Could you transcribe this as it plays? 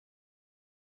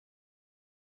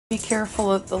Be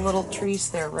careful of the little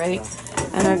trees there, right?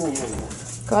 And I've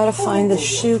got to find the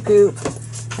shoe goop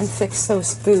and fix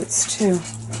those boots too.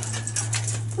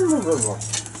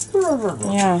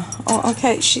 Yeah. Oh,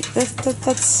 okay.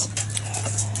 That's.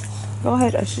 Go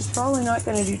ahead. She's probably not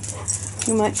going to do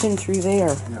too much in through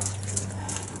there.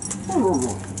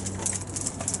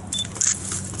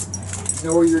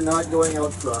 No, you're not going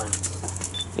out front.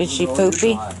 Is she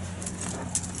poopy?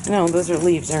 No, those are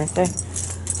leaves, aren't they?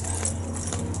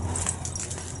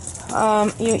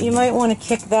 You might want to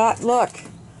kick that. Look.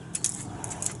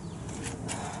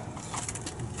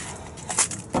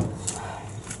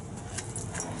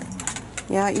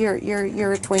 Yeah, you're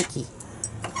a Twinkie.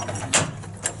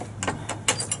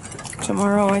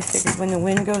 Tomorrow, I figured when the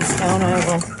wind goes down,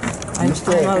 I'm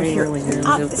out here.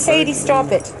 Sadie,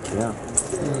 stop it. Yeah.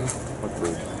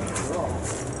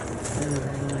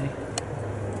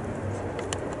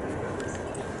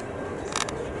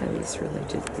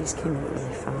 These came out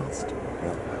really fast.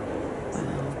 Yeah.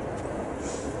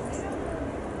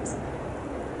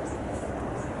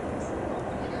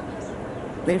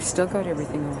 They've still got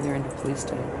everything over there in the police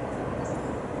station.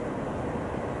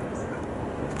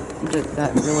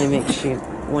 That really makes you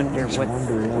wonder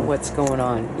what's going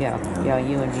on. Yeah,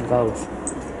 you and me both.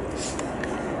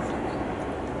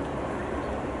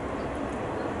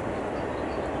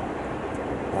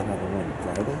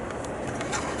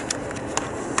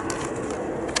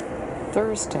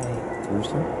 Thursday.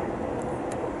 Thursday?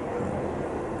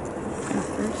 Yeah,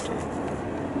 Thursday.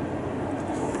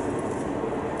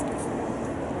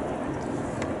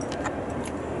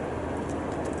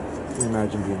 Can you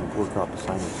imagine being a poor cop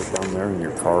assignment, sit down there in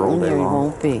your car all day long? It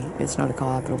won't be. It's not a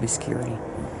cop, it'll be security.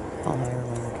 I'll hire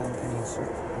one of the companies.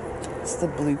 It's the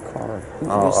blue car.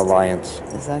 Alliance.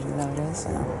 Is that who that is?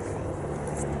 Yeah.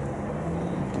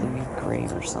 Okay. Blue gray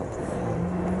or something.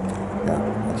 Yeah,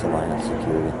 that's Alliance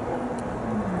Security.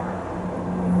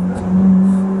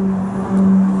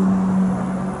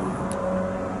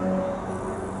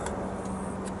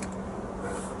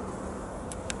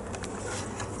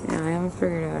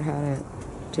 Figured out how to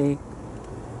take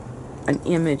an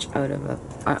image out of a.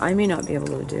 I may not be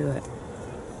able to do it.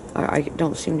 I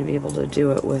don't seem to be able to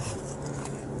do it with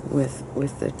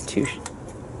the two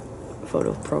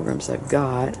photo programs I've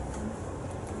got.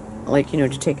 Like, to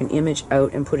take an image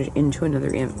out and put it into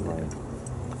another image. Right.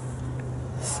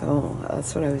 So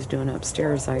that's what I was doing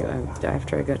upstairs.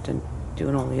 After I got to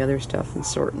doing all the other stuff and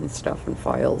sorting stuff and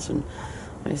files, and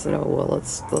I said, oh well,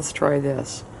 let's try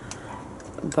this.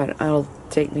 But it'll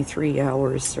take me 3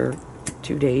 hours or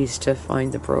 2 days to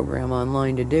find the program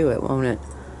online to do it, won't it?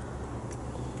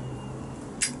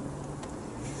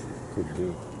 Could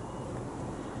do.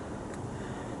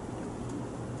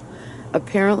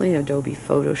 Apparently Adobe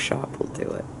Photoshop will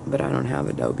do it, but I don't have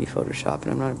Adobe Photoshop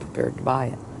and I'm not prepared to buy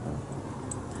it.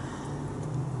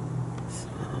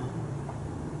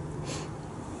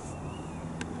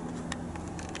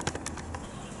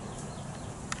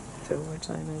 So what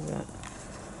time is it?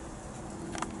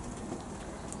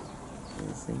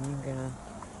 So you're gonna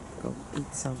go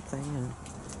eat something and.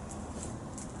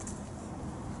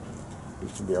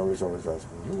 Used to be always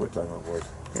asking you what time it was.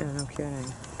 Yeah, no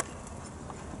kidding.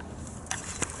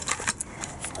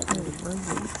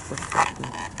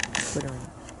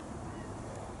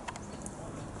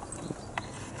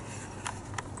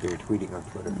 They were tweeting on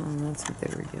Twitter. Oh, that's what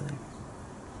they were doing.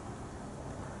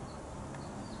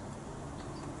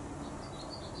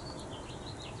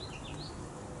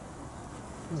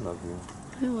 I love you.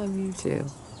 I love you too.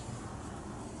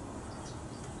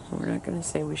 We're not going to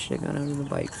say we should have gone out on the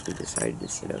bikes. We decided to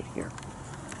sit out here.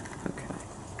 Okay.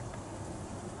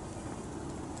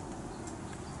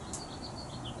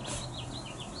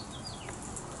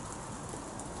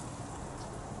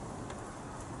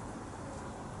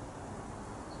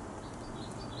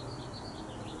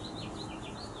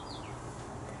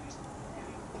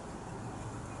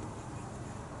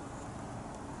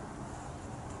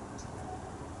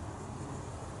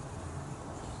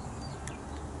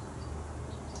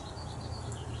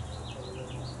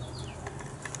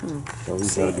 So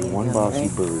we've got to be one bossy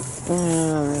bird.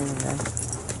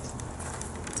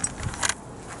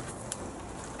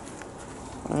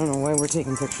 I don't know why we're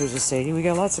taking pictures of Sadie. We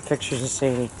got lots of pictures of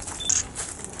Sadie.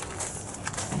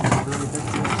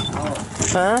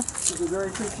 Huh? It's a very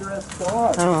picturesque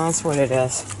spot. Oh, that's what it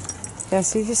is. Yeah,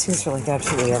 see, this seems like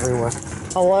absolutely everywhere.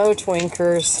 Hello,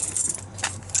 Twinkers.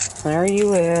 There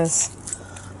you is.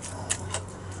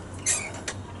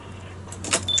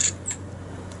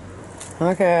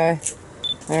 Okay.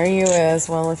 There you is.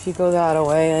 Well, if you go that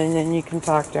way, and then you can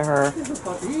talk to her. Here's a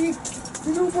puppy.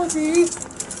 Hello, puppy.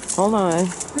 Hold on.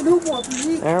 Hello,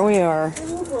 puppy. There we are.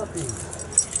 Hello, puppy.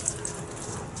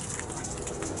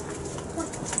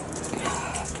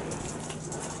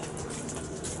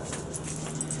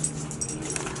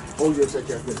 Oh, you're such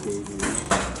a good baby.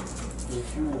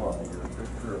 Yes, you are. You're a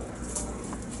good girl.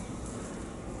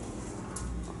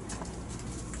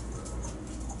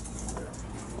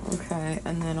 Okay,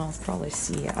 and then I'll probably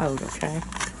see you out, okay?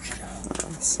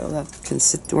 So that can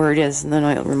sit where it is, and then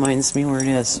it reminds me where it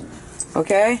is.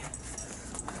 Okay?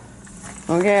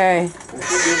 Okay.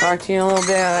 Talk to you in a little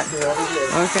bit.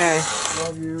 Okay.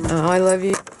 Love you. I love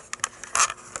you.